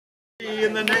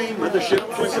In the name of the ship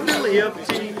was a belly of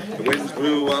tea. The winds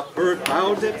blew up, her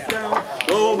bow dipped down.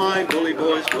 Blow, my bully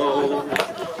boys, blow.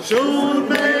 Soon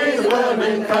may the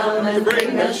wellerman come and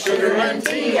bring us sugar and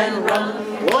tea and rum.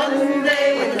 One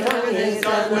day when the tongue is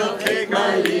done, we'll take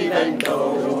my leave and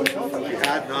go. She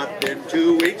had not been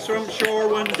 2 weeks from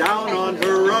shore when down on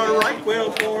her a right whale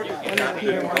bore. The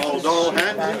captain called all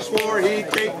hands and swore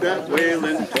he'd take that whale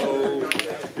in tow.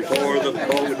 Before the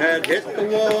boat had hit the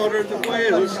water, the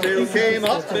whale still came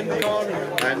up and caught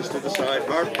her. Hands to the side,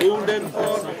 harpooned and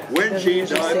fought when she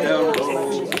dived down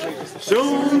low.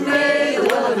 Soon may the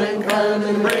wellerman come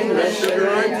and bring us sugar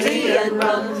and tea and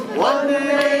rum. One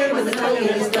day when the tonguing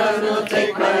is done, I'll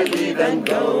take my leave and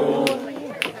go.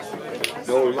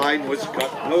 No line was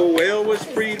cut, no whale was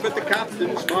freed, but the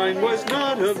captain's mind was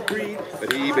not of greed.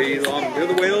 But he belonged to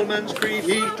the whaleman's creed,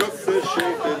 he took the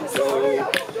shape and tow.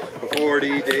 For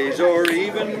 40 days or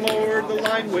even more, the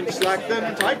line went slack,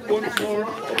 then tight once more.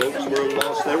 The boats were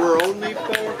lost, there were only 4,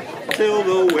 till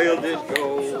the whale did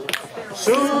go.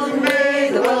 Soon may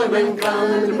the wellerman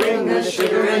come and bring us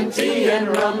sugar and tea and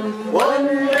rum. One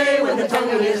day when the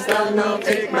tonguing is done, I'll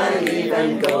take my leave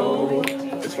and go.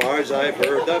 As far as I've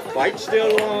heard, the fight's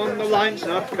still on. The line's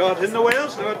not cut and the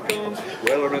whale's not gone.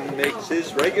 Wellerman makes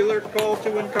his regular call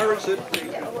to encourage the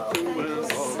fleet to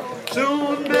move on.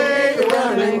 Soon may the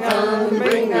wellerman come and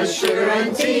bring us sugar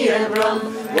and tea and rum.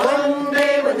 One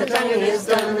day when the tonguing is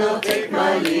done, I'll take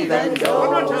my leave and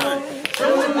go. One more time.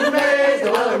 Soon may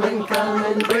the wellerman come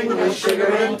and bring us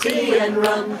sugar and tea and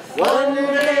rum. One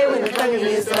day when the tonguing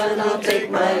is done, I'll take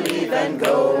my leave and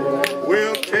go.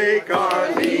 We'll take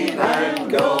our leave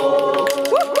and go.